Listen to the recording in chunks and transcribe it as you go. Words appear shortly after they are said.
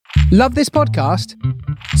Love this podcast?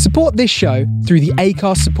 Support this show through the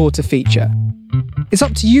Acast supporter feature. It's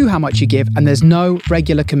up to you how much you give, and there's no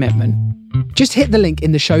regular commitment. Just hit the link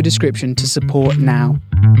in the show description to support now.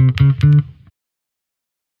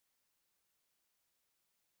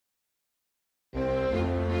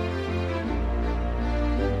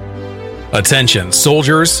 Attention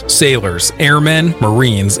soldiers, sailors, airmen,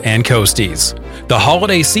 Marines, and coasties. The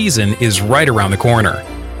holiday season is right around the corner.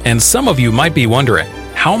 And some of you might be wondering,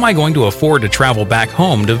 how am I going to afford to travel back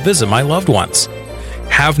home to visit my loved ones?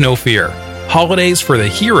 Have no fear. Holidays for the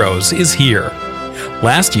Heroes is here.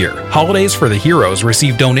 Last year, Holidays for the Heroes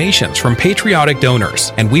received donations from patriotic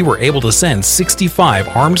donors, and we were able to send 65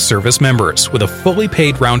 armed service members with a fully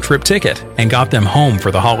paid round-trip ticket and got them home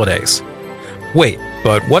for the holidays. Wait,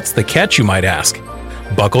 but what's the catch, you might ask?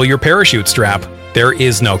 Buckle your parachute strap. There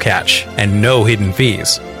is no catch and no hidden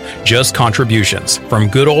fees. Just contributions from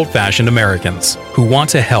good old-fashioned Americans who want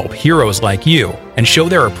to help heroes like you and show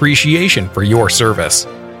their appreciation for your service.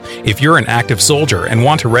 If you're an active soldier and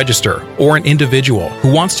want to register, or an individual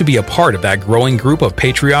who wants to be a part of that growing group of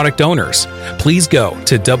patriotic donors, please go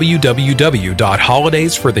to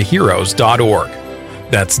www.holidaysfortheheroes.org.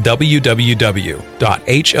 That's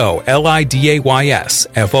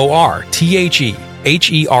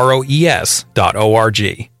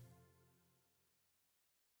www.holidaysfortheheroes.org.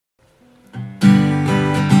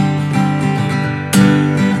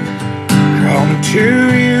 Come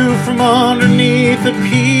to you from underneath a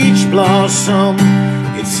peach blossom.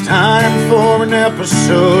 It's time for an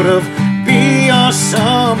episode of Be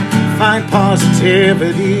Awesome. Find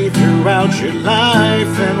positivity throughout your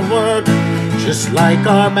life and work. Just like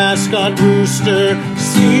our mascot rooster,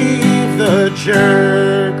 Steve the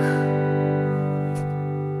Jerk.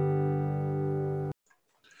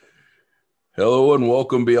 Hello and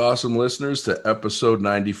welcome, Be Awesome listeners, to episode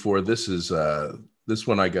 94. This is this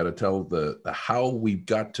one I got to tell the how we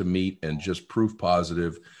got to meet and just proof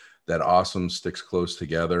positive that awesome sticks close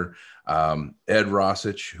together. Ed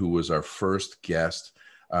Rossich, who was our first guest,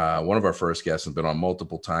 one of our first guests, and been on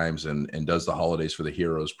multiple times and does the Holidays for the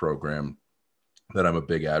Heroes program that I'm a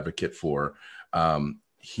big advocate for.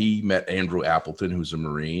 He met Andrew Appleton, who's a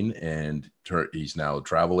Marine, and he's now a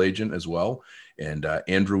travel agent as well. And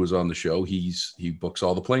Andrew was on the show. He books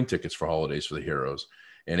all the plane tickets for Holidays for the Heroes.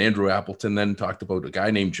 And Andrew Appleton then talked about a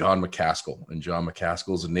guy named John McCaskill. And John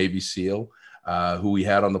McCaskill is a Navy SEAL who we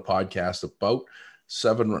had on the podcast about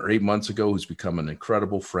 7 or 8 months ago, who's become an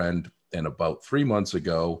incredible friend. And about 3 months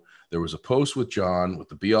ago, there was a post with John with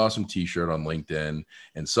the Be Awesome t-shirt on LinkedIn,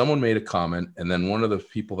 and someone made a comment. And then one of the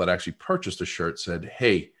people that actually purchased a shirt said,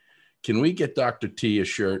 "Hey, can we get Dr. T a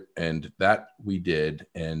shirt?" And that we did.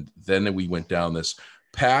 And then we went down this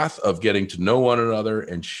path of getting to know one another,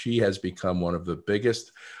 and she has become one of the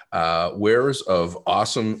biggest wearers of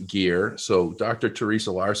awesome gear. So Dr.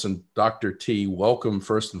 Teresa Larson, Dr. T, welcome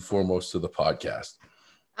first and foremost to the podcast.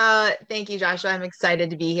 Thank you, Joshua. I'm excited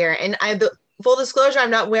to be here. And full disclosure,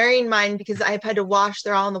 I'm not wearing mine because I've had to wash.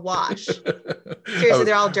 They're all in the wash. Seriously,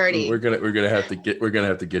 they're all dirty. We're gonna have to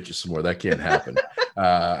get you some more. That can't happen.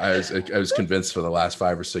 I was convinced for the last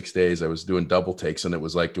 5 or 6 days I was doing double takes, and it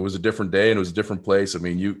was a different day and it was a different place. I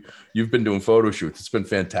mean, you've been doing photo shoots. It's been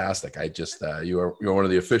fantastic. I just you're one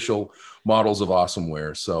of the official models of awesome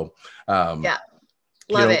wear. So yeah,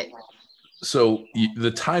 love it. So the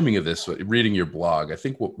timing of this, reading your blog, I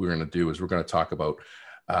think what we're going to do is we're going to talk about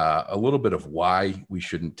a little bit of why we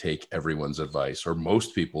shouldn't take everyone's advice or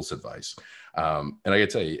most people's advice. And I gotta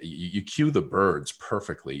tell you, you cue the birds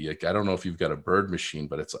perfectly. Like, I don't know if you've got a bird machine,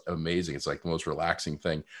 but it's amazing. It's like the most relaxing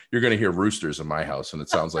thing. You're going to hear roosters in my house, and it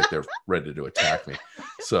sounds like they're ready to attack me.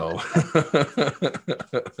 So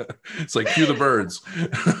it's like, cue the birds.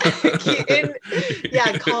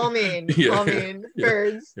 Calming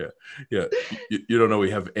birds. Yeah. You don't know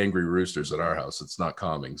we have angry roosters at our house. It's not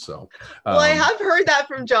calming. So, well, I have heard that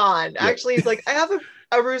from John. Actually, he's like, I have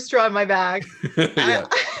a rooster on my back.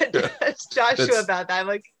 That's Joshua about that. I'm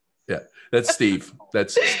like, yeah, that's Steve.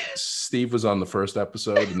 Steve was on the first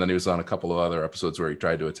episode, and then he was on a couple of other episodes where he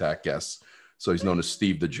tried to attack guests. So he's known as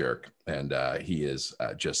Steve the Jerk, and he is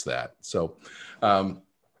just that. So,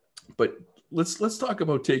 but let's talk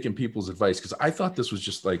about taking people's advice, because I thought this was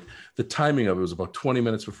just like the timing of it was about 20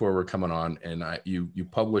 minutes before we're coming on, and you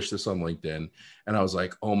published this on LinkedIn, and I was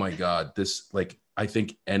like, oh my God, this, like, I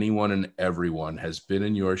think anyone and everyone has been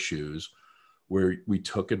in your shoes where we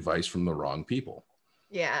took advice from the wrong people.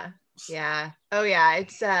 Yeah. Oh yeah.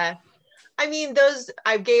 It's I mean, those,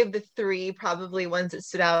 I gave the 3 probably ones that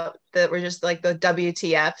stood out that were just like the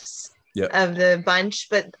WTFs of the bunch,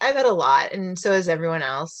 but I've had a lot, and so has everyone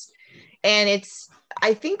else. And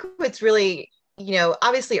I think what's really, you know,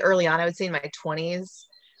 obviously early on, I would say in my 20s,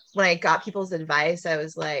 when I got people's advice, I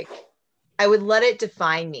was like, I would let it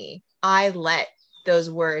define me. I let those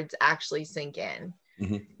words actually sink in,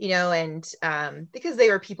 you know, and because they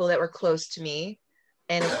were people that were close to me.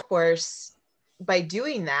 And of course, by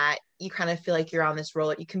doing that, you kind of feel like you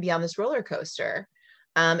can be on this roller coaster.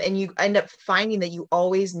 And you end up finding that you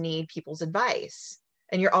always need people's advice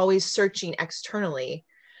and you're always searching externally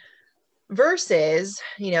versus,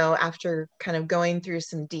 you know, after kind of going through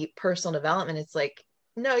some deep personal development, it's like,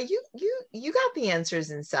 no, you got the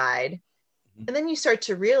answers inside. And then you start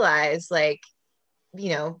to realize, like, you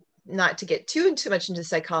know, not to get too much into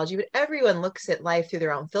psychology, but everyone looks at life through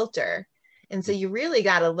their own filter. And so you really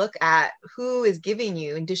got to look at who is giving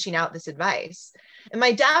you and dishing out this advice. And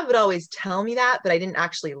my dad would always tell me that, but I didn't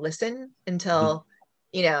actually listen until,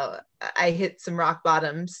 you know, I hit some rock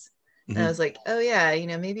bottoms. And I was like, oh yeah, you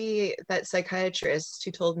know, maybe that psychiatrist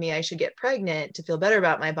who told me I should get pregnant to feel better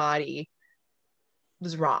about my body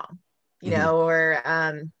was wrong, you know, or,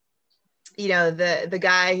 you know, the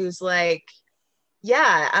guy who's like,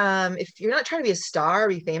 yeah, if you're not trying to be a star or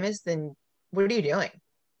be famous, then what are you doing?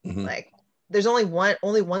 Like, there's only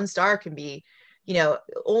one star can be, you know,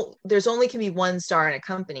 there's only can be one star in a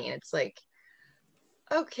company. And it's like,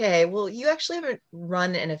 okay, well, you actually haven't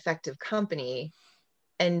run an effective company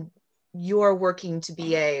and you're working to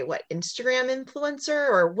be a Instagram influencer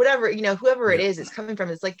or whatever, you know, whoever it is it's coming from.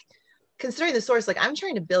 It's like, considering the source, like, I'm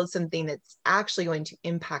trying to build something that's actually going to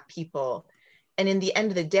impact people. And in the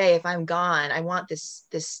end of the day, if I'm gone, I want this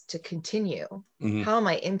to continue. How am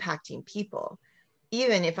I impacting people,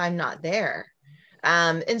 even if I'm not there?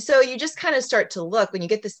 And so you just kind of start to look when you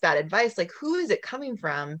get this bad advice, like, who is it coming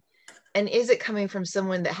from? And is it coming from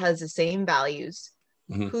someone that has the same values,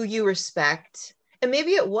 who you respect? And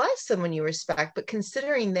maybe it was someone you respect, but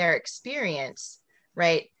considering their experience,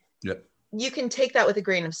 right? Yep. You can take that with a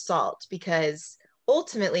grain of salt, because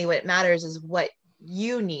ultimately what matters is what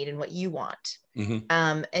you need and what you want.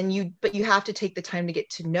 But you have to take the time to get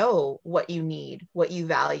to know what you need, what you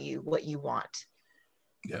value, what you want.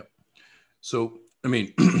 Yeah. So, I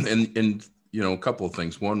mean, and you know, a couple of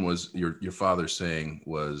things. One was your father saying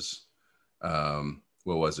was,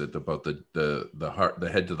 what was it about the heart, the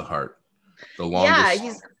head to the heart, the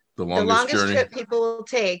longest, the longest journey trip people will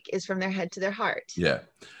take is from their head to their heart. Yeah.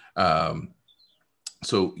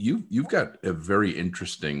 So you've got a very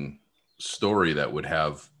interesting story that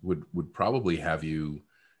would probably have you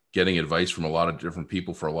getting advice from a lot of different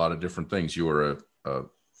people for a lot of different things. You were a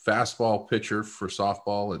fastball pitcher for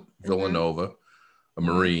softball at Villanova, a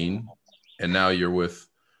Marine, and now you're with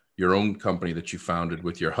your own company that you founded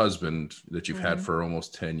with your husband that you've had for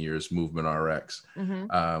almost 10 years, Movement RX.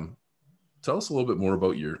 Tell us a little bit more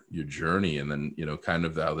about your journey, and then, you know, kind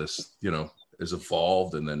of how this, you know, has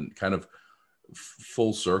evolved, and then kind of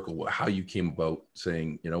full circle, how you came about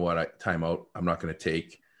saying, you know what, time out, I'm not going to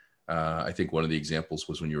take. I think one of the examples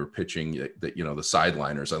was when you were pitching that, you know, the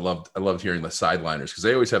sideliners. I loved hearing the sideliners because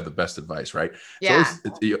they always have the best advice, right? Yeah.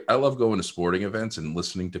 I love going to sporting events and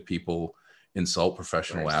listening to people insult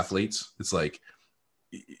professional athletes. It's like,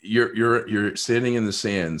 you're standing in the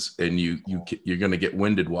stands and you're going to get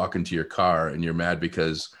winded walking to your car, and you're mad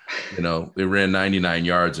because, you know, they ran 99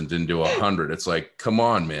 yards and didn't do 100. It's like, come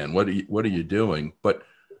on, man, what are you doing? But,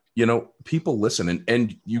 you know, people listen,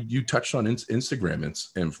 and you touched on Instagram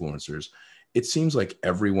influencers. It seems like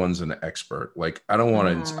everyone's an expert. Like, I don't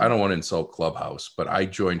want to insult Clubhouse, but I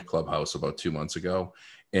joined Clubhouse about 2 months ago,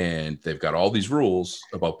 and they've got all these rules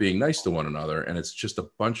about being nice to one another. And it's just a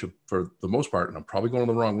bunch of, for the most part, and I'm probably going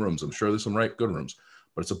to the wrong rooms, I'm sure there's some good rooms,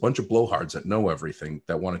 but it's a bunch of blowhards that know everything,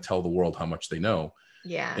 that want to tell the world how much they know.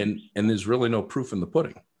 Yeah. And there's really no proof in the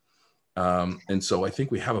pudding. And so I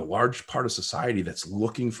think we have a large part of society that's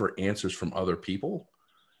looking for answers from other people.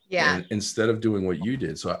 Yeah. And instead of doing what you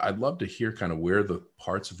did. So I'd love to hear kind of where the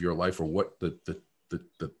parts of your life, or what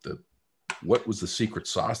what was the secret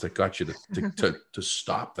sauce that got you to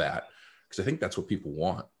stop that? Because I think that's what people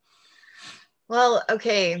want. Well,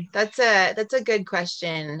 okay, that's a good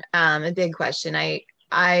question, a big question.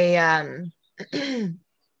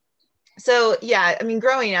 So yeah, I mean,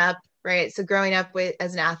 growing up, right? So growing up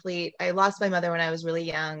as an athlete, I lost my mother when I was really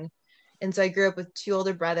young, and so I grew up with 2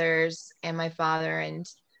 older brothers and my father, and,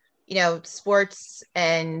 you know, sports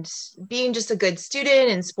and being just a good student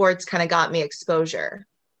and sports kind of got me exposure.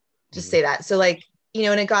 Just say that. So, like, you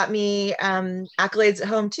know, and it got me accolades at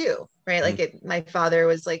home too, right? Like, my father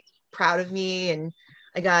was like proud of me, and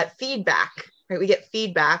I got feedback, right? We get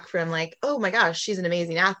feedback from, like, oh my gosh, she's an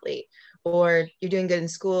amazing athlete, or you're doing good in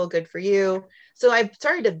school, good for you. So I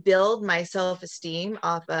started to build my self-esteem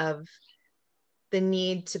off of the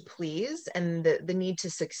need to please and the need to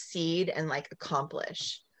succeed and like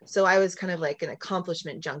accomplish. So I was kind of like an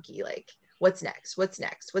accomplishment junkie, like what's next, what's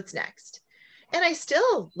next, what's next. And I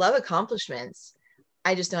still love accomplishments.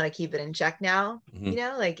 I just know how to keep it in check now, you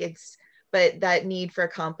know, like but that need for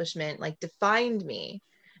accomplishment like defined me.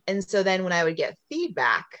 And so then when I would get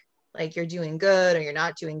feedback, like you're doing good or you're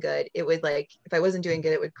not doing good, it would like, if I wasn't doing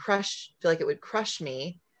good, it would feel like it would crush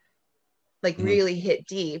me, like really hit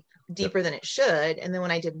deeper than it should. And then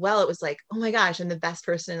when I did well, it was like, oh my gosh, I'm the best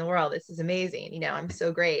person in the world. This is amazing. You know, I'm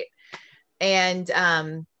so great. And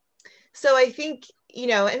so I think, you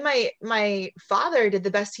know, and my father did the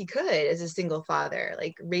best he could as a single father,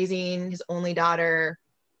 like raising his only daughter,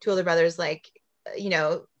 2 older brothers, like, you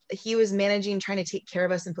know, he was managing, trying to take care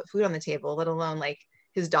of us and put food on the table, let alone like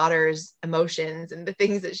his daughter's emotions and the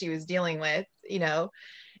things that she was dealing with, you know?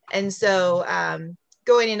 And so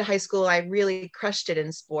going into high school, I really crushed it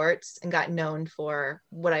in sports and got known for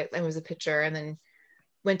what I was a pitcher, and then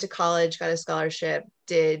went to college, got a scholarship,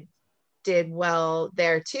 did well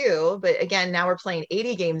there too. But again, now we're playing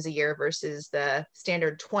 80 games a year versus the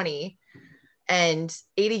standard 20. And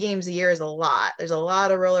 80 games a year is a lot. There's a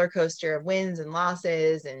lot of roller coaster of wins and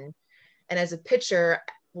losses. And as a pitcher,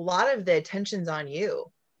 a lot of the attention's on you.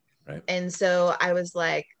 Right. And so I was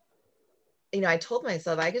like, you know, I told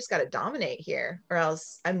myself, I just got to dominate here or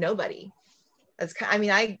else I'm nobody. That's I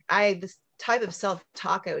mean, I this type of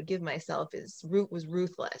self-talk I would give myself was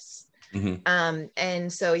ruthless.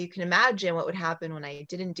 And so you can imagine what would happen when I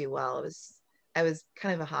didn't do well. I was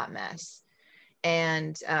kind of a hot mess.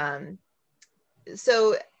 And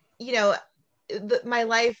so, you know, my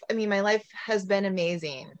life has been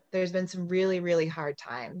amazing. There's been some really, really hard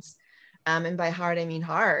times. And by hard, I mean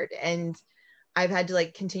hard. And I've had to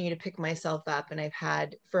like continue to pick myself up. And I've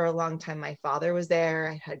had, for a long time, my father was there.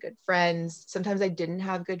 I had good friends. Sometimes I didn't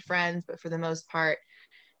have good friends, but for the most part,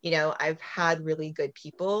 you know, I've had really good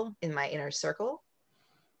people in my inner circle.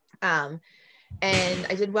 And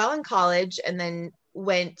I did well in college, and then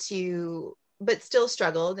but still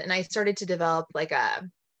struggled. And I started to develop like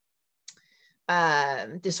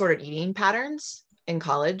disordered eating patterns in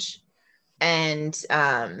college. And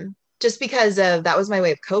just because that was my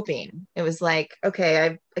way of coping. It was like,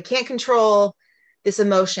 okay, I can't control this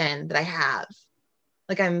emotion that I have.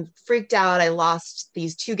 Like, I'm freaked out. I lost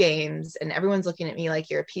these 2 games and everyone's looking at me like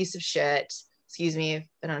you're a piece of shit. Excuse me. I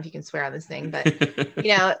don't know if you can swear on this thing, but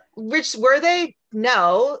you know, which were they?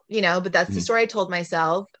 No, you know, but that's the story I told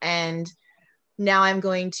myself. And now I'm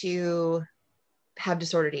going to have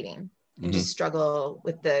disordered eating and just struggle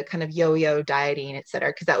with the kind of yo-yo dieting, et cetera,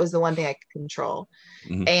 because that was the one thing I could control.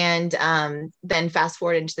 And then fast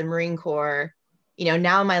forward into the Marine Corps, you know,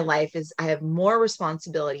 now my life is, I have more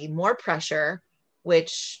responsibility, more pressure,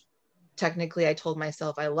 which technically I told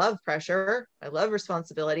myself, I love pressure. I love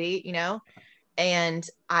responsibility, you know, and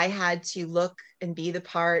I had to look and be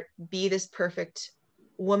this perfect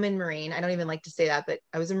woman Marine. I don't even like to say that, but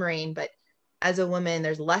I was a Marine, but as a woman,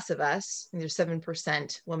 there's less of us. There's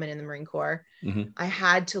 7% women in the Marine Corps. I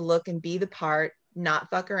had to look and be the part,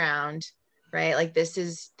 not fuck around, right? Like, this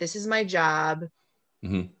is my job.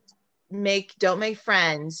 Don't make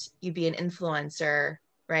friends. You be an influencer,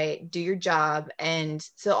 right? Do your job. And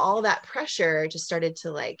so all that pressure just started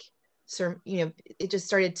to like, you know, it just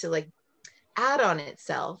started to like add on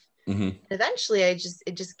itself. Eventually it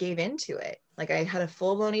just gave into it. Like, I had a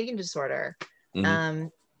full-blown eating disorder.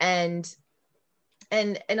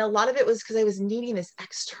 And a lot of it was because I was needing this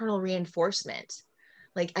external reinforcement.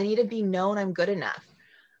 Like, I need to be known I'm good enough.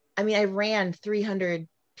 I mean, I ran 300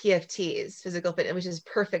 PFTs, physical fitness, which is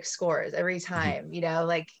perfect scores every time, you know,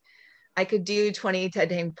 like I could do 20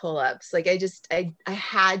 10 pull-ups. Like, I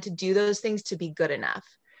had to do those things to be good enough.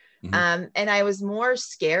 And I was more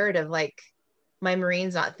scared of like my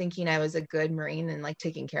Marines not thinking I was a good Marine and like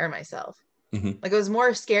taking care of myself. Like, I was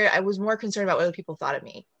more scared. I was more concerned about what other people thought of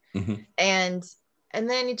me. And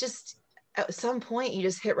then it just, at some point you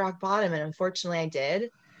just hit rock bottom. And unfortunately I did,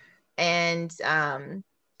 and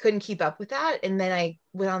couldn't keep up with that. And then I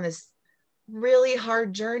went on this really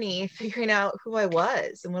hard journey figuring out who I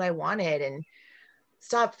was and what I wanted, and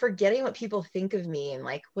stop forgetting what people think of me. And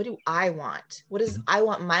like, what do I want? What does I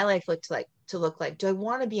want my life to look like? Do I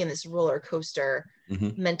want to be in this roller coaster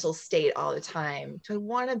mental state all the time? Do I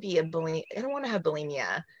want to be I don't want to have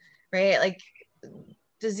bulimia, right? Like,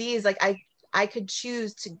 disease. Like, I could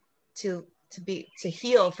choose to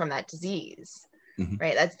heal from that disease,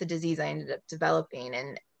 right? That's the disease I ended up developing.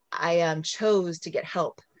 And I chose to get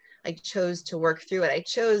help. I chose to work through it. I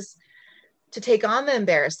chose to take on the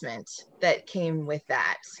embarrassment that came with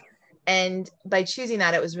that. And by choosing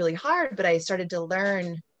that, it was really hard, but I started to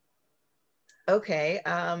learn, okay,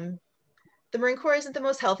 the Marine Corps isn't the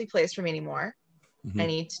most healthy place for me anymore. I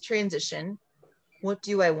need to transition. What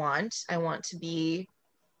do I want? I want to be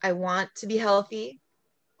healthy.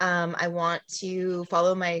 I want to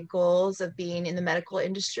follow my goals of being in the medical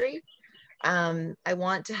industry. I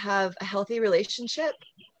want to have a healthy relationship,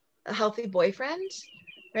 a healthy boyfriend,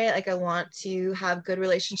 right? Like I want to have good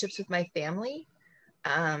relationships with my family.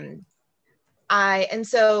 But I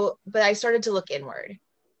started to look inward,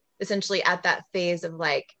 essentially at that phase of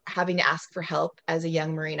like having to ask for help as a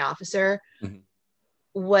young Marine officer.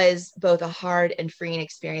 Was both a hard and freeing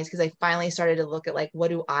experience, because I finally started to look at like, what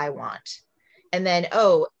do I want? And then,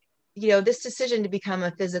 this decision to become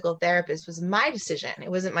a physical therapist was my decision.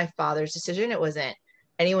 It wasn't my father's decision. It wasn't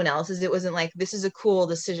anyone else's. It wasn't like, this is a cool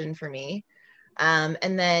decision for me. And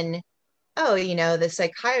then, the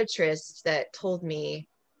psychiatrist that told me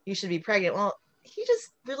you should be pregnant. Well, he just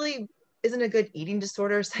really isn't a good eating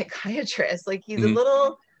disorder psychiatrist. Like he's a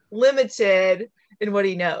little limited in what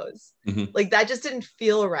he knows. Like that just didn't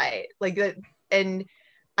feel right. Like that. And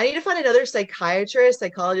I need to find another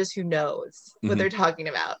psychologist who knows what they're talking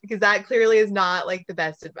about, because that clearly is not like the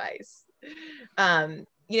best advice. And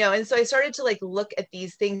so I started to like look at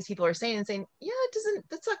these things people are saying and saying,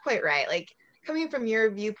 that's not quite right. Like coming from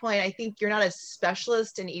your viewpoint, I think you're not a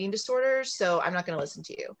specialist in eating disorders, so I'm not going to listen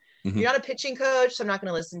to you. You're not a pitching coach, so I'm not going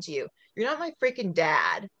to listen to you. You're not my freaking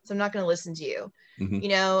dad, so I'm not going to listen to you.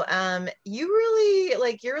 You really,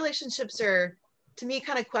 like, your relationships are, to me,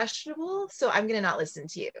 kind of questionable, so I'm going to not listen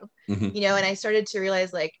to you. And I started to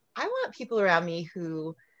realize, like, I want people around me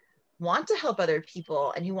who want to help other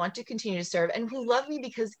people and who want to continue to serve and who love me,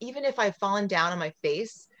 because even if I've fallen down on my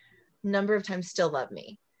face a number of times, still love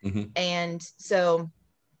me. And so,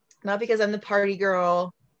 not because I'm the party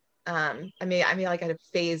girl. I mean, like I had a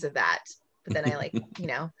phase of that, but then I like,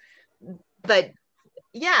 but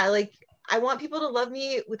yeah, like I want people to love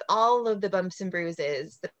me with all of the bumps and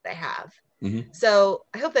bruises that I have. So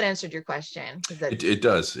I hope that answered your question. It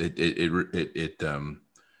does.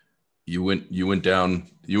 You went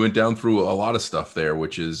down through a lot of stuff there,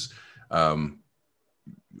 which is,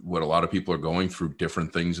 what a lot of people are going through,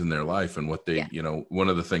 different things in their life, and what they, one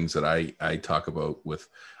of the things that I talk about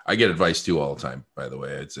I get advice too all the time, by the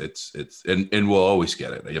way. And we'll always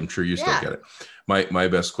get it. I'm sure you still get it. My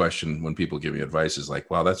best question when people give me advice is like,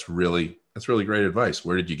 wow, that's really great advice.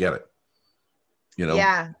 Where did you get it?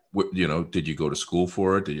 Did you go to school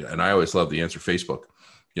for it? And I always love the answer, Facebook.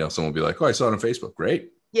 Someone will be like, oh, I saw it on Facebook.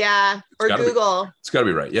 Great. Yeah. Or Google. It's gotta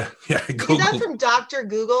be right. Yeah. Google. Is that from Dr.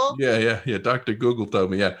 Google? Yeah. Dr. Google told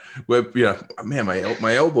me. Yeah. Man,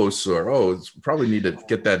 my elbow's sore. Oh, it's probably need to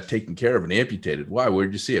get that taken care of and amputated. Why?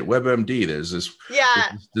 Where'd you see it? WebMD. There's this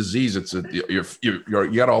disease. It's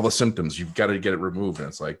you got all the symptoms. You've got to get it removed. And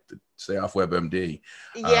it's like, stay off WebMD.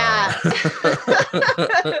 Yeah.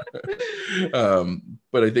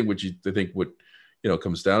 But I think what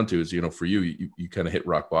comes down to is, for you kind of hit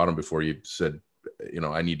rock bottom before you said,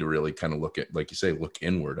 I need to really kind of look at, like you say, look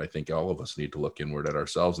inward. I think all of us need to look inward at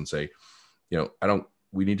ourselves and say,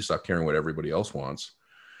 we need to stop caring what everybody else wants.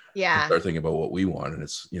 Yeah. Start thinking about what we want. And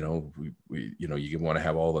it's, you want to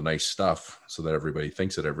have all the nice stuff so that everybody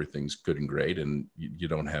thinks that everything's good and great. And you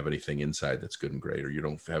don't have anything inside that's good and great, or you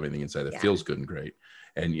don't have anything inside that feels good and great.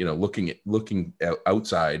 And, looking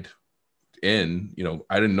outside in,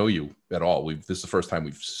 I didn't know you at all. This is the first time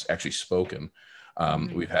we've actually spoken.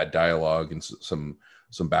 We've had dialogue and some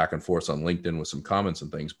back and forth on LinkedIn with some comments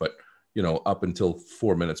and things, but up until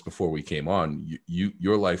 4 minutes before we came on,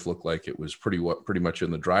 your life looked like it was pretty much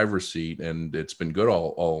in the driver's seat, and it's been good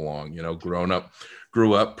all along.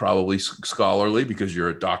 Grew up probably scholarly because you're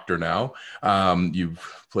a doctor now.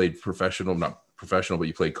 You've played not professional, but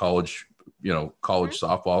you played college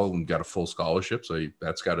softball and got a full scholarship, so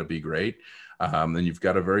that's got to be great. And you've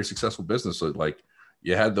got a very successful business. So like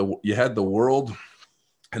you had the world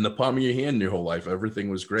in the palm of your hand your whole life. Everything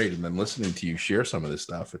was great. And then listening to you share some of this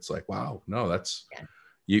stuff, it's like, wow, no, that's,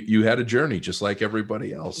 you had a journey just like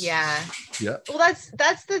everybody else. Yeah. Yeah. Well,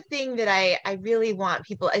 that's the thing that I really want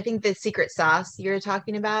people. I think the secret sauce you're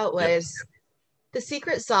talking about was the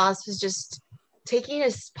secret sauce was just taking a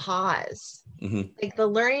pause, like the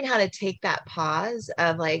learning how to take that pause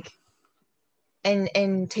of like,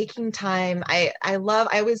 and taking time. I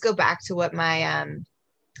always go back to what my,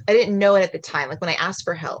 I didn't know it at the time. Like when I asked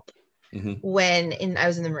for help, when I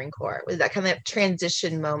was in the Marine Corps, was that kind of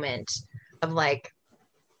transition moment of like,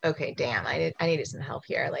 okay, damn, I needed some help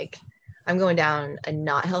here. Like I'm going down a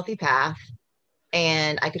not healthy path,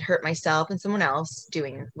 and I could hurt myself and someone else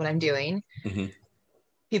doing what I'm doing.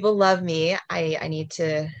 People love me. I need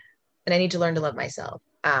to learn to love myself.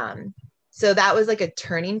 So that was like a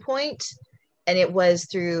turning point. And it was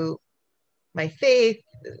through my faith,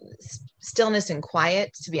 stillness and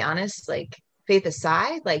quiet, to be honest, like faith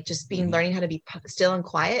aside, like just being learning how to be still and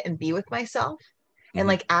quiet and be with myself and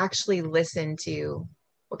like actually listen to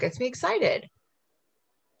what gets me excited.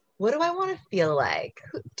 What do I want to feel like?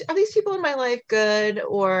 Are these people in my life good,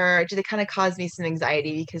 or do they kind of cause me some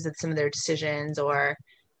anxiety because of some of their decisions, or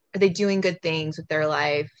are they doing good things with their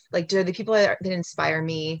life? Like, do the people that inspire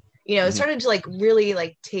me, you know, started to like really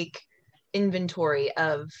like take inventory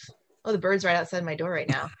of, oh, the bird's right outside my door right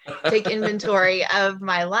now. Take inventory of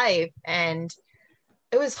my life. And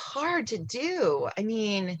it was hard to do. I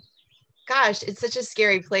mean, gosh, it's such a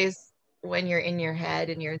scary place when you're in your head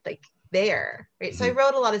and you're like there, right? So I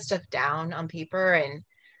wrote a lot of stuff down on paper, and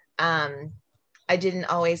I didn't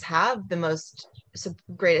always have the most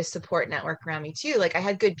greatest support network around me too. Like I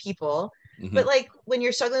had good people, but like when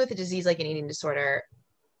you're struggling with a disease like an eating disorder,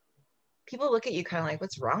 people look at you kind of like,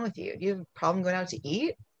 what's wrong with you? Do you have a problem going out to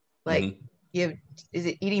eat? Like is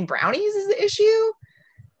it eating brownies is the issue?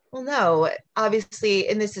 Well, no, obviously,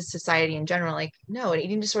 and this is society in general, like, no, an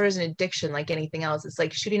eating disorder is an addiction like anything else. It's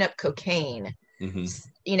like shooting up cocaine,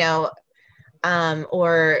 you know,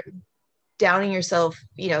 or downing yourself,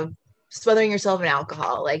 you know, smothering yourself in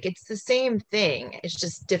alcohol. Like it's the same thing. It's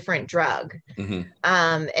just different drug.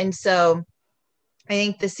 And so I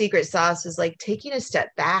think the secret sauce is like taking a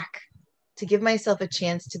step back to give myself a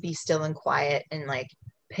chance to be still and quiet and like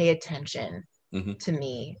pay attention to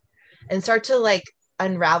me and start to like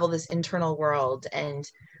unravel this internal world and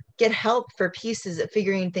get help for pieces of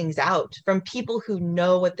figuring things out from people who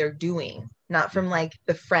know what they're doing, not from like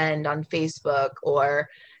the friend on Facebook or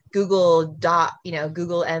Google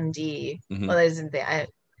MD. Well, that isn't the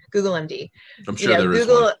Google MD. I'm sure there is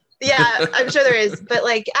one. Yeah, I'm sure there is. But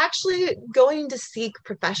like actually going to seek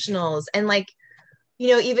professionals and like, you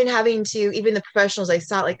know, even the professionals I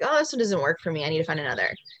saw like, oh, this one doesn't work for me. I need to find another,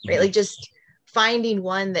 right? Like just finding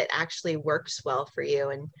one that actually works well for you.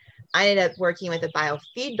 And I ended up working with a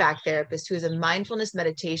biofeedback therapist who is a mindfulness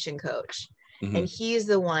meditation coach. And he's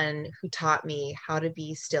the one who taught me how to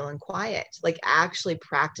be still and quiet, like actually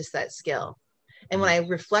practice that skill. And when I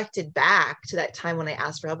reflected back to that time when I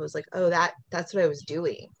asked for help, I was like, oh, that's what I was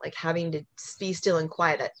doing. Like having to be still and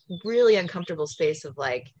quiet, that really uncomfortable space of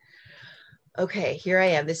like, okay, here I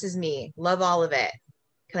am. This is me. Love all of it.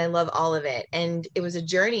 Can I love all of it? And it was a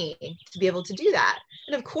journey to be able to do that.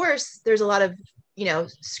 And of course, there's a lot of, you know,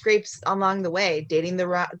 scrapes along the way, dating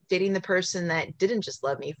the person that didn't just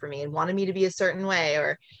love me for me and wanted me to be a certain way,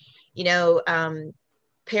 or, you know,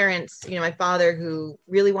 parents, you know, my father who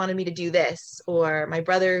really wanted me to do this, or my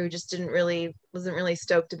brother who just wasn't really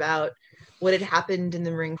stoked about what had happened in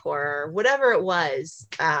the Marine Corps, or whatever it was.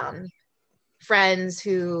 Friends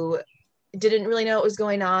who didn't really know what was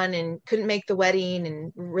going on and couldn't make the wedding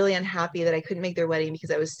and really unhappy that I couldn't make their wedding because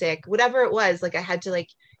I was sick, whatever it was. Like I had to like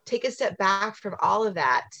take a step back from all of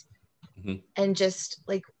that and just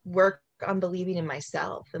like work on believing in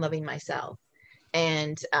myself and loving myself.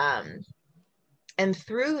 And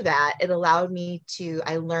through that, it allowed me to,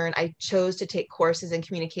 I chose to take courses in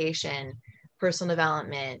communication, personal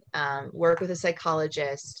development, work with a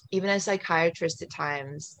psychologist, even a psychiatrist at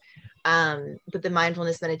times. But the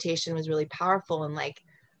mindfulness meditation was really powerful and like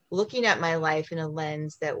looking at my life in a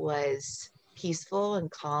lens that was peaceful and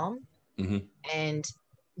calm and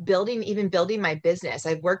building my business.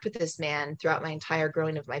 I've worked with this man throughout my entire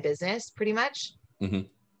growing of my business, pretty much,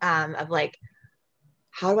 of like,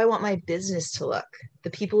 how do I want my business to look? The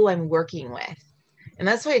people who I'm working with. And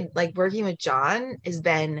that's why like working with John has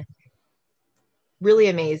been really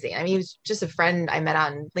amazing. I mean, he was just a friend I met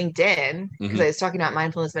on LinkedIn because I was talking about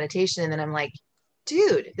mindfulness meditation. And then I'm like,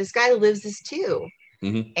 dude, this guy lives this too.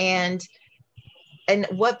 And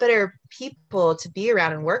what better people to be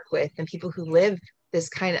around and work with than people who live this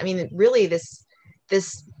kind of, I mean, really this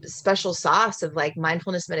special sauce of like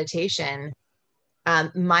mindfulness meditation,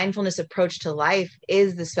 mindfulness approach to life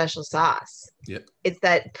is the special sauce. It's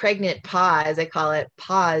that pregnant pause, I call it,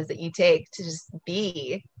 pause that you take to just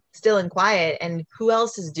be still and quiet. And who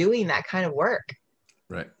else is doing that kind of work?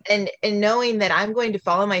 Right. And knowing that I'm going to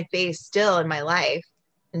fall on my face still in my life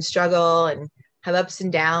and struggle and have ups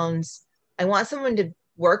and downs. I want someone to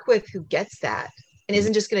work with who gets that and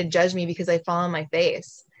isn't just going to judge me because I fall on my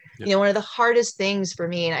face. You know, one of the hardest things for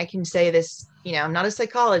me, and I can say this, you know, I'm not a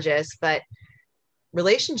psychologist, but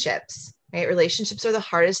relationships, right? Relationships are the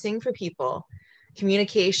hardest thing for people.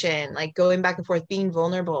 Communication, like going back and forth, being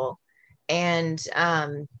vulnerable. And,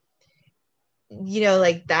 you know,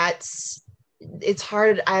 like it's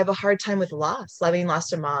hard. I have a hard time with loss, having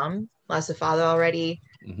lost a mom, lost a father already,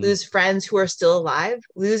 lose friends who are still alive,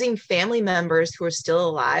 losing family members who are still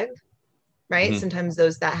alive. right? Sometimes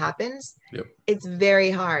that happens. Yep. It's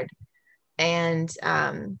very hard. And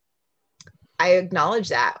I acknowledge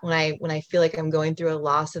that when I feel like I'm going through a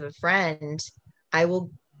loss of a friend, I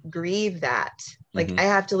will grieve that. Like I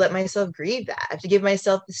have to let myself grieve that. I have to give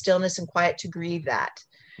myself the stillness and quiet to grieve that.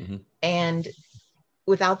 And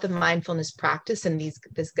without the mindfulness practice and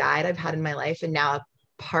this guide I've had in my life, and now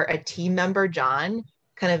a team member, John,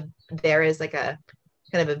 kind of there is like a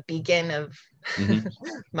kind of a beacon of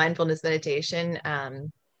mindfulness meditation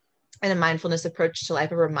and a mindfulness approach to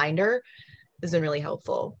life, a reminder, has been really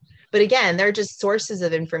helpful. But again, they're just sources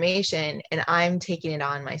of information and I'm taking it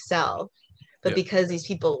on myself. But because these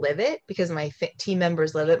people live it, because my team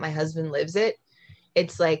members live it, my husband lives it,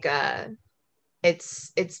 it's like,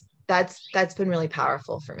 that's been really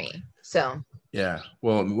powerful for me. So, yeah.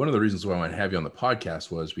 Well, one of the reasons why I want to have you on the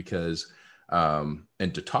podcast was because, and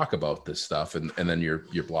to talk about this stuff, and then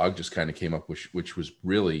your blog just kind of came up, which was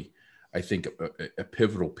really, I think, a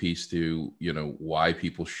pivotal piece to, you know, why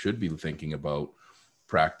people should be thinking about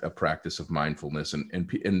a practice of mindfulness.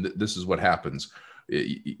 And this is what happens.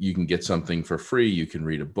 You can get something for free. You can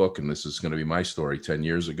read a book. And this is going to be my story. 10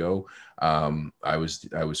 years ago, I was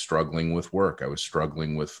struggling with work. I was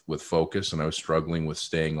struggling with focus, and I was struggling with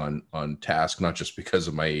staying on task, not just because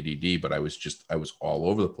of my ADD, but I was all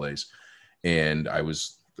over the place. And I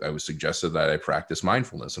was suggested that I practice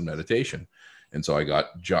mindfulness and meditation. And so I got,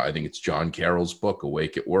 I think it's John Carroll's book,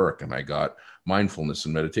 Awake at Work. And I got mindfulness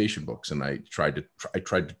and meditation books. And I tried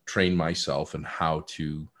to train myself in how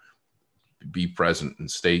to be present and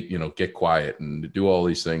stay, you know, get quiet and do all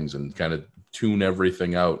these things and kind of tune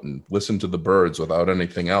everything out and listen to the birds without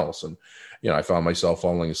anything else. And, you know, I found myself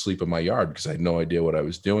falling asleep in my yard because I had no idea what I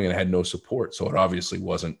was doing and I had no support. So it obviously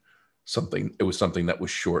wasn't something, it was something that was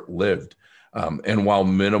short-lived. And while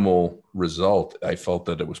minimal result, I felt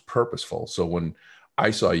that it was purposeful. So when I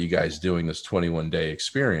saw you guys doing this 21-day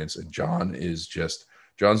experience, and John's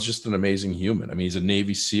just an amazing human. I mean, he's a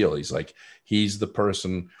Navy SEAL. He's the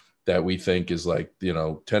person that we think is like, you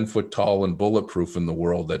know, 10 foot tall and bulletproof in the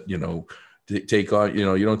world that, you know, take on, you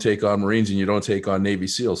know, you don't take on Marines and you don't take on Navy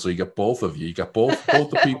SEALs. So you got both of you. You got both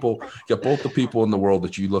the people in the world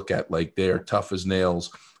that you look at like they're tough as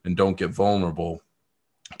nails and don't get vulnerable.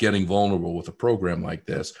 Getting vulnerable with a program like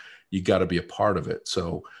this, you got to be a part of it.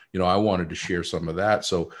 So, you know, I wanted to share some of that.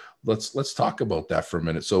 So let's talk about that for a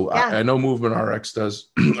minute. So I know Movement RX does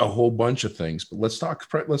a whole bunch of things, but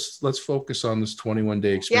let's focus on this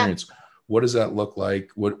 21-day experience. Yeah. What does that look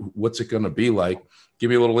like? What's it going to be like? Give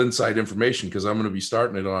me a little inside information, because I'm going to be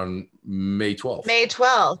starting it on May 12th. May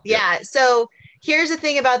 12th. Yeah. So here's the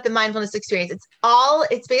thing about the mindfulness experience.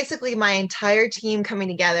 It's basically my entire team coming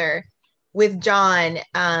together with John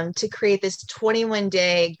to create this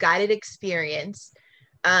 21-day guided experience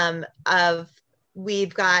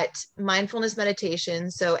we've got mindfulness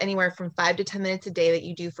meditation. So anywhere from 5 to 10 minutes a day that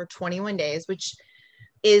you do for 21 days, which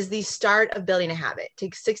is the start of building a habit. It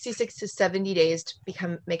takes 66 to 70 days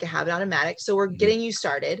to make a habit automatic. So we're getting you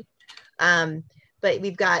started. But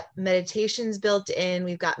we've got meditations built in.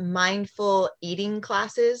 We've got mindful eating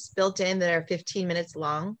classes built in that are 15 minutes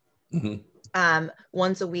long.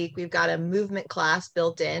 Once a week, we've got a movement class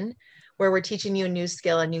built in where we're teaching you a new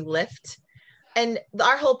skill, a new lift. And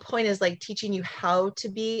our whole point is like teaching you how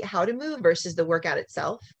to move versus the workout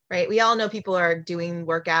itself, right? We all know people are doing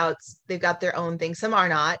workouts. They've got their own thing. Some are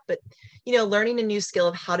not, but, you know, learning a new skill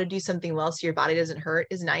of how to do something well so your body doesn't hurt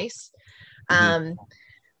is nice.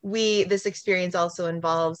 This experience also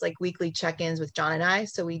involves like weekly check-ins with John and I.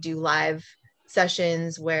 So we do live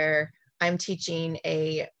sessions where I'm teaching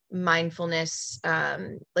a mindfulness,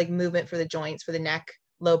 like movement for the joints, for the neck,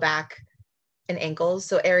 low back, and ankles.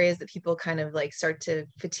 So areas that people kind of like start to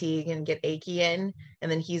fatigue and get achy in. And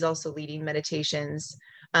then he's also leading meditations.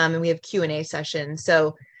 And we have Q&A sessions.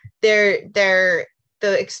 So the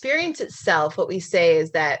experience itself, what we say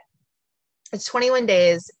is that it's 21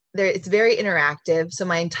 days. It's very interactive. So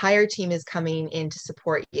my entire team is coming in to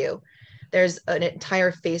support you. There's an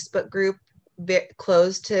entire Facebook group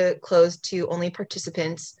closed to only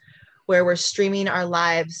participants, where we're streaming our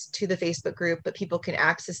lives to the Facebook group, but people can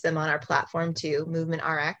access them on our platform too, Movement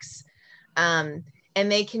RX. And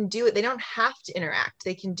they can do it. They don't have to interact.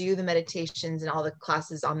 They can do the meditations and all the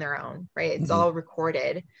classes on their own, right? It's all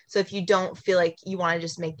recorded. So if you don't feel like you want to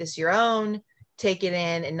just make this your own, take it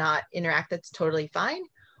in and not interact, that's totally fine.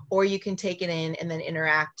 Or you can take it in and then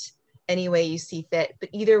interact any way you see fit. But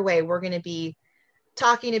either way, we're going to be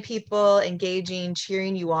talking to people, engaging,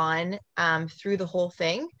 cheering you on through the whole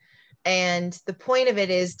thing. And the point of it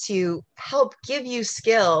is to help give you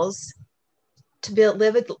skills to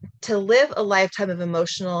live a lifetime of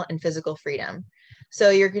emotional and physical freedom. So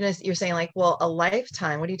you're saying like, well, a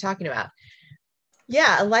lifetime, what are you talking about?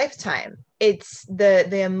 Yeah, a lifetime. It's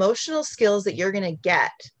the emotional skills that you're going to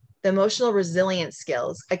get, the emotional resilience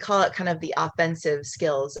skills. I call it kind of the offensive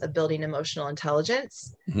skills of building emotional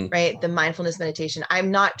intelligence, right? The mindfulness meditation. I'm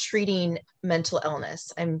not treating mental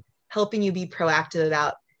illness. I'm helping you be proactive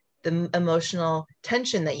about the emotional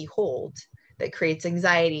tension that you hold that creates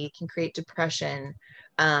anxiety, can create depression,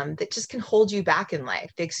 that just can hold you back in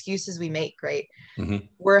life. The excuses we make, right?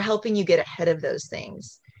 We're helping you get ahead of those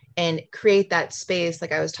things and create that space,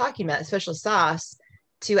 like I was talking about, special sauce,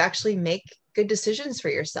 to actually make good decisions for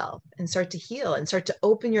yourself and start to heal and start to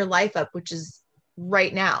open your life up, which is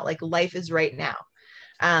right now. Like life is right now.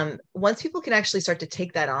 Once people can actually start to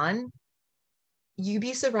take that on, you'd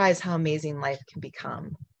be surprised how amazing life can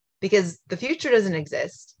become, because the future doesn't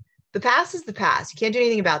exist. The past is the past. You can't do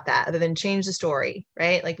anything about that other than change the story,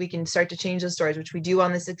 right? Like we can start to change those stories, which we do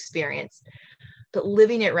on this experience, but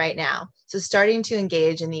living it right now. So starting to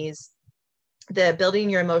engage in the building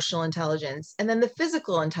your emotional intelligence, and then the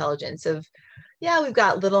physical intelligence of, yeah, we've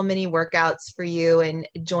got little mini workouts for you and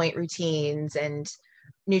joint routines and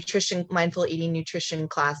nutrition, mindful eating nutrition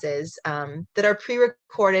classes that are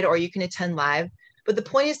pre-recorded or you can attend live. But the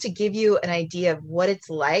point is to give you an idea of what it's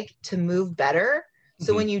like to move better.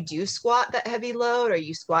 So when you do squat that heavy load, or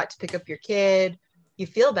you squat to pick up your kid, you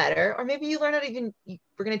feel better. Or maybe you learn how to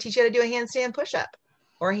we're going to teach you how to do a handstand push-up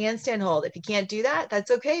or a handstand hold. If you can't do that, that's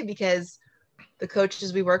okay, because the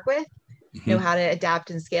coaches we work with know how to adapt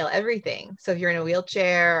and scale everything. So if you're in a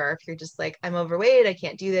wheelchair, or if you're just like, I'm overweight, I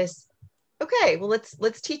can't do this. Okay, well,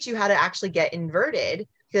 let's teach you how to actually get inverted,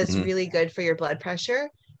 because it's really good for your blood pressure.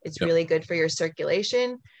 It's really good for your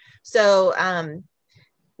circulation. So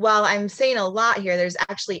while I'm saying a lot here, there's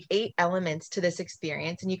actually 8 elements to this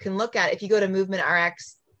experience. And you can look at, if you go to Movement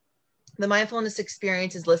RX, the mindfulness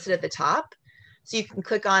experience is listed at the top. So you can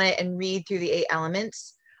click on it and read through the 8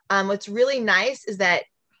 elements. What's really nice is that,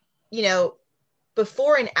 you know,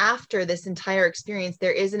 before and after this entire experience,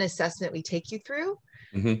 there is an assessment we take you through.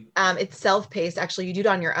 It's self-paced. Actually, you do it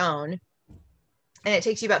on your own, and it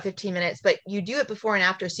takes you about 15 minutes, but you do it before and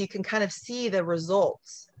after, so you can kind of see the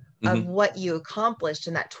results of what you accomplished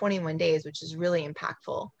in that 21 days, which is really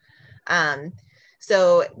impactful.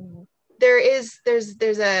 So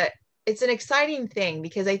it's an exciting thing,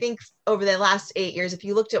 because I think over the last 8 years, if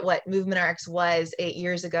you looked at what Movement RX was 8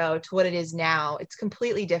 years ago to what it is now, it's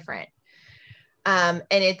completely different. And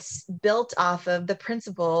it's built off of the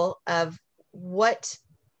principle of what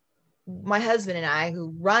my husband and I,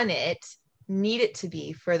 who run it, need it to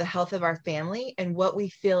be for the health of our family and what we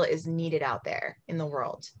feel is needed out there in the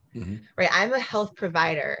world. Right? I'm a health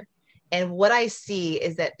provider, and what I see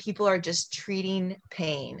is that people are just treating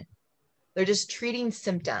pain. They're just treating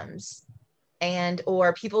symptoms,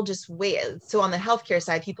 or people just wait. So on the healthcare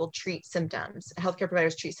side, people treat symptoms. Healthcare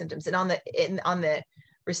providers treat symptoms, and on the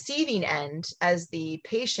receiving end, as the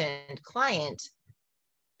patient client,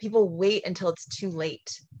 people wait until it's too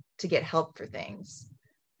late to get help for things.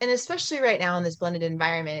 And especially right now in this blended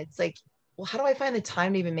environment, it's like, well, how do I find the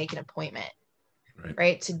time to even make an appointment?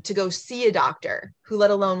 Right? To go see a doctor who,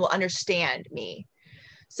 let alone, will understand me.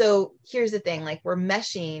 So here's the thing, like,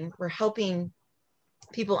 we're helping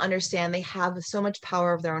people understand they have so much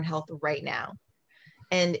power of their own health right now.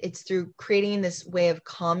 And it's through creating this way of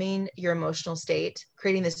calming your emotional state,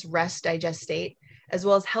 creating this rest, digest state, as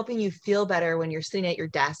well as helping you feel better when you're sitting at your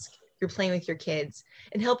desk, you're playing with your kids,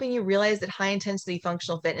 and helping you realize that high intensity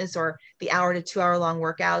functional fitness, or the hour to 2 hour long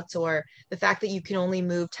workouts, or the fact that you can only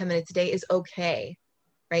move 10 minutes a day is okay,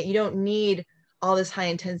 right? You don't need all this high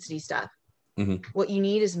intensity stuff. What you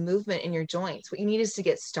need is movement in your joints. What you need is to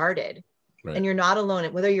get started. And you're not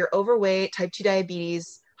alone. Whether you're overweight, type 2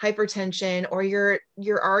 diabetes, hypertension, or you're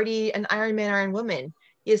already an Ironman, Iron Woman,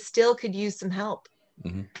 you still could use some help.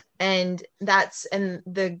 And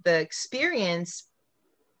the experience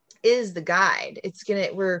is the guide.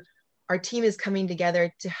 Our team is coming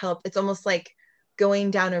together to help. It's almost like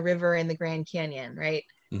going down a river in the Grand Canyon, right?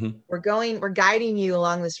 We're guiding you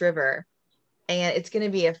along this river, and it's going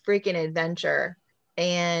to be a freaking adventure.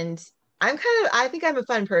 And I think I'm a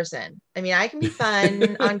fun person. I mean, I can be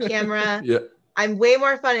fun on camera. I'm way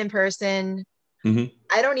more fun in person.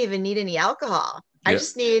 I don't even need any alcohol. I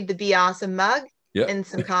just need the Be Awesome mug and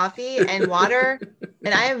some coffee and water,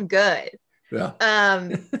 and I am good.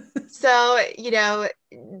 So, you know,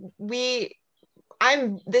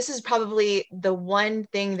 this is probably the one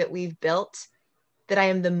thing that we've built that I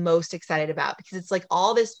am the most excited about, because it's like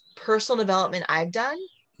all this personal development I've done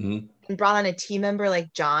and brought on a team member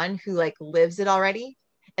like John, who like lives it already.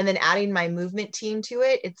 And then adding my movement team to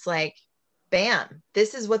it, it's like, bam,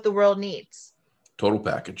 this is what the world needs. Total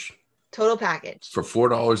package. Total package. For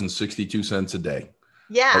 $4.62 a day.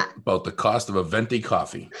 Yeah. About the cost of a venti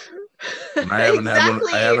coffee. And I haven't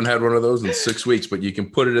had one of those in 6 weeks, but you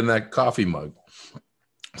can put it in that coffee mug.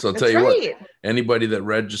 So I'll tell you what, anybody that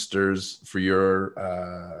registers for your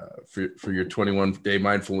 21-day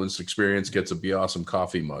mindfulness experience gets a Be Awesome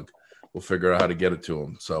coffee mug. We'll figure out how to get it to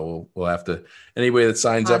them. So we'll have to, anybody that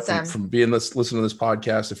signs up from listening to this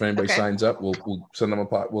podcast, if anybody signs up, we'll send them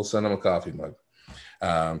a coffee mug.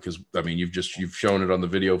 Because I mean, you've shown it on the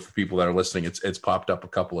video for people that are listening. It's popped up a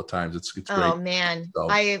couple of times. It's great. Oh man, so,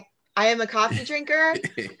 I am a coffee drinker.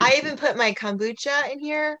 I even put my kombucha in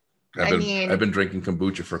here. I've been drinking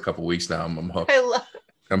kombucha for a couple of weeks now. I'm hooked.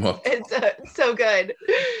 I'm hooked. It's so good.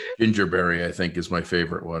 Gingerberry, I think, is my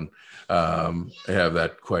favorite one. I have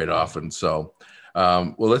that quite often. So,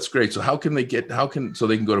 well, that's great. So so they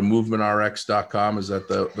can go to movementrx.com. Is that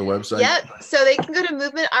the website? Yep. So they can go to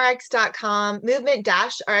movementrx.com,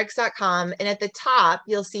 movement-rx.com. And at the top,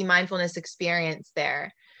 you'll see mindfulness experience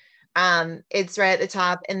there. It's right at the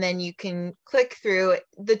top, and then you can click through.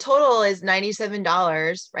 The total is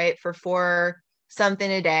 $97, right? For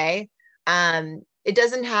something a day. It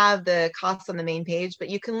doesn't have the cost on the main page, but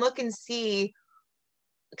you can look and see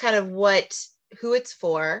kind of who it's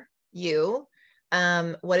for you,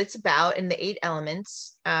 what it's about, and the 8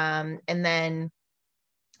 elements. And then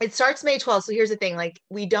it starts May 12th. So here's the thing, like,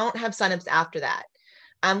 we don't have signups after that.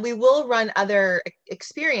 We will run other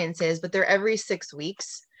experiences, but they're every 6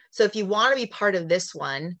 weeks. So if you want to be part of this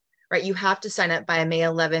one, right, you have to sign up by May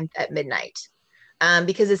 11th at midnight.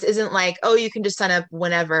 Because this isn't like, oh, you can just sign up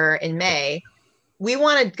whenever in May. We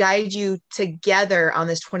want to guide you together on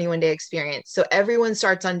this 21-day experience. So everyone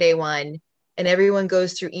starts on day 1 and everyone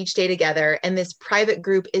goes through each day together. And this private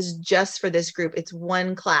group is just for this group. It's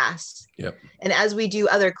one class. Yep. And as we do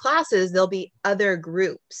other classes, there'll be other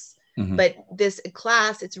groups. Mm-hmm. But this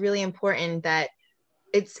class, it's really important that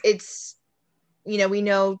it's, we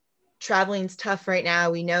know traveling's tough right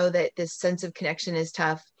now. We know that this sense of connection is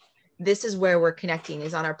tough. This is where we're connecting,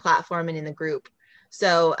 is on our platform and in the group.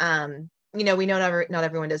 So, we know not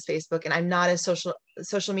everyone does Facebook, and I'm not a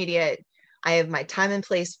social media. I have my time and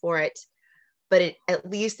place for it, but at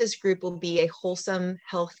least this group will be a wholesome,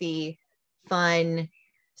 healthy, fun,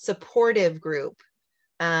 supportive group,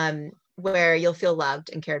 where you'll feel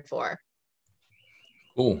loved and cared for.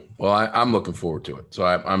 Cool. Well, I'm looking forward to it. So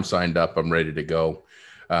I'm signed up. I'm ready to go.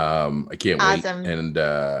 I can't wait, and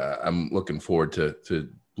I'm looking forward to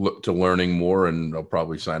learning more. And I'll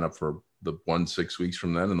probably sign up for the one 6 weeks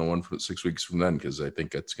from then and the one for 6 weeks from then, because I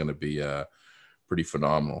think it's going to be pretty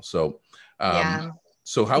phenomenal. So,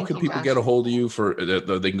 So how can people get a hold of you for?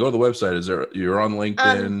 They can go to the website. You're on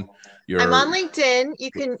LinkedIn? I'm on LinkedIn.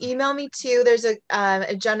 You can email me too. There's a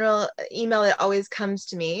general email that always comes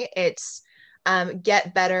to me. It's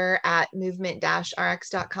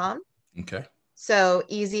getbetter@movement-rx.com. Okay. So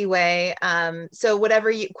easy way. So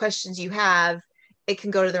whatever questions you have, it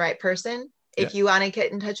can go to the right person. If you want to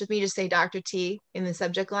get in touch with me, just say Dr. T in the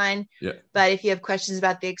subject line. Yeah. But if you have questions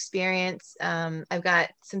about the experience, I've got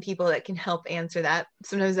some people that can help answer that,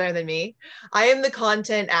 sometimes better than me. I am the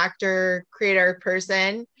content actor, creator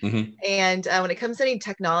person. Mm-hmm. And when it comes to any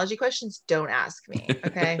technology questions, don't ask me.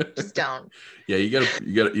 Okay. Just don't. Yeah.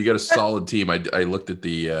 You got a solid team. I looked at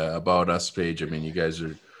the About Us page. I mean, you guys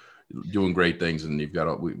are doing great things, and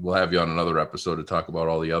we'll have you on another episode to talk about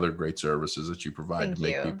all the other great services that you provide to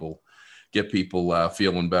make get people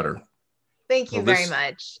feeling better. Thank you very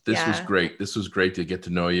much. This was great. This was great to get to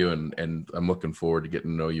know you, and I'm looking forward to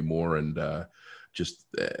getting to know you more. And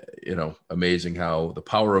amazing how the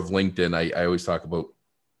power of LinkedIn. I always talk about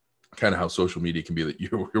kind of how social media can be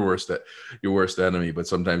your worst enemy, but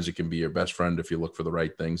sometimes it can be your best friend if you look for the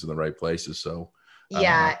right things in the right places. So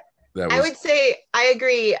I would say I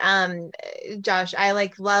agree, Josh. I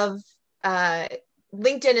love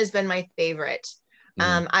LinkedIn has been my favorite.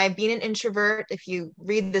 I've been an introvert. If you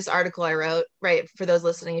read this article I wrote, right, for those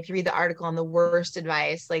listening, if you read the article on the worst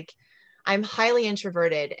advice, I'm highly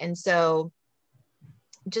introverted. And so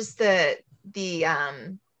just when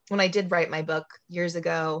I did write my book years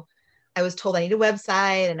ago, I was told I need a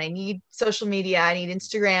website and I need social media. I need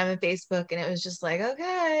Instagram and Facebook. And it was just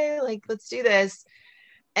okay, let's do this.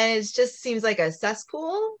 And it just seems like a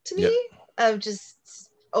cesspool to me of just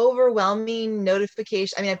overwhelming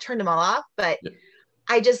notification. I mean, I've turned them all off, but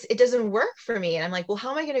it doesn't work for me. And I'm like, well,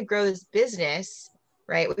 how am I going to grow this business,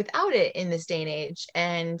 right, without it in this day and age?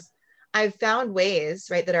 And I've found ways,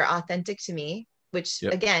 right, that are authentic to me, which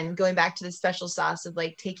again, going back to the special sauce of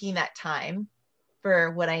taking that time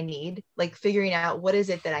for what I need, figuring out what is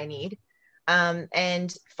it that I need,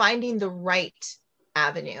 and finding the right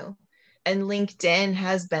avenue. And LinkedIn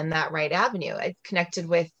has been that right avenue. I've connected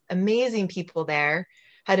with amazing people there,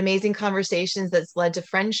 had amazing conversations that's led to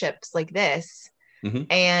friendships like this.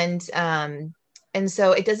 And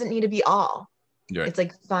so it doesn't need to be all. Right. It's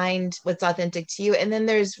like, find what's authentic to you. And then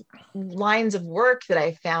there's lines of work that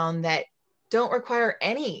I found that don't require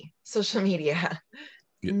any social media,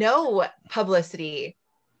 no publicity.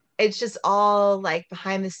 It's just all like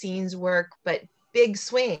behind the scenes work, but big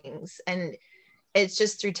swings. And it's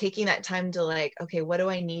just through taking that time to like, okay, what do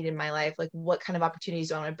I need in my life? Like, what kind of opportunities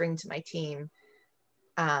do I want to bring to my team?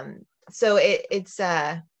 So it's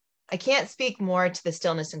I can't speak more to the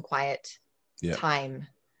stillness and quiet time.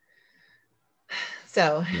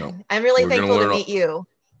 So I'm really thankful to meet you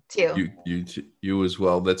too. You as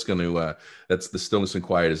well. That's that's the stillness and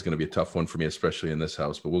quiet is going to be a tough one for me, especially in this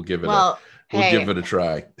house, but we'll give it give it a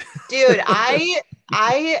try. Dude, I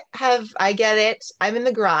get it. I'm in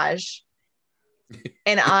the garage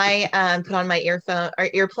and I put on my earphone or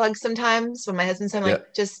earplugs sometimes when my husband's home,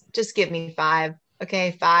 like, just give me 5.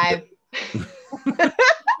 Okay. 5.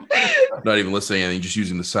 Not even listening to anything, just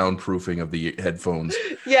using the soundproofing of the headphones.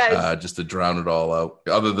 Yes. Just to drown it all out,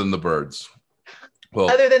 other than the birds.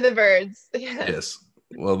 Well, other than the birds. Yes.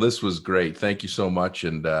 Well, this was great. Thank you so much.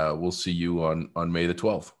 And we'll see you on May the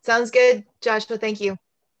 12th. Sounds good, Joshua. Thank you.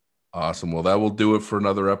 Awesome. Well, that will do it for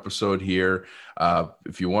another episode here.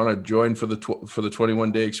 If you want to join for the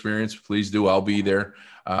 21-day experience, please do. I'll be there.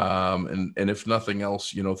 And if nothing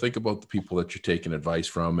else, think about the people that you're taking advice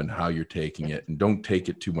from and how you're taking it, and don't take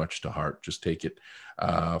it too much to heart. Just take it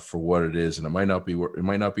for what it is. And it might not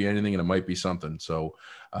be anything, and it might be something. So,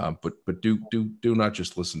 but do not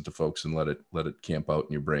just listen to folks and let it camp out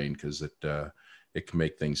in your brain, because it can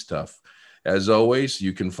make things tough. As always,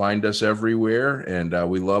 you can find us everywhere, and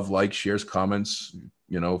we love likes, shares, comments.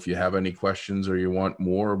 If you have any questions or you want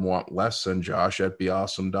more or want less, send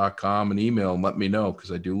josh@beawesome.com an email and let me know,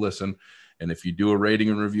 because I do listen. And if you do a rating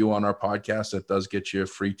and review on our podcast, that does get you a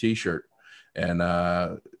free t-shirt. And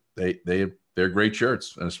they're great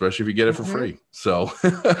shirts, and especially if you get it for free. So,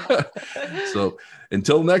 so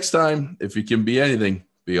until next time, if you can be anything,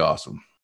 be awesome.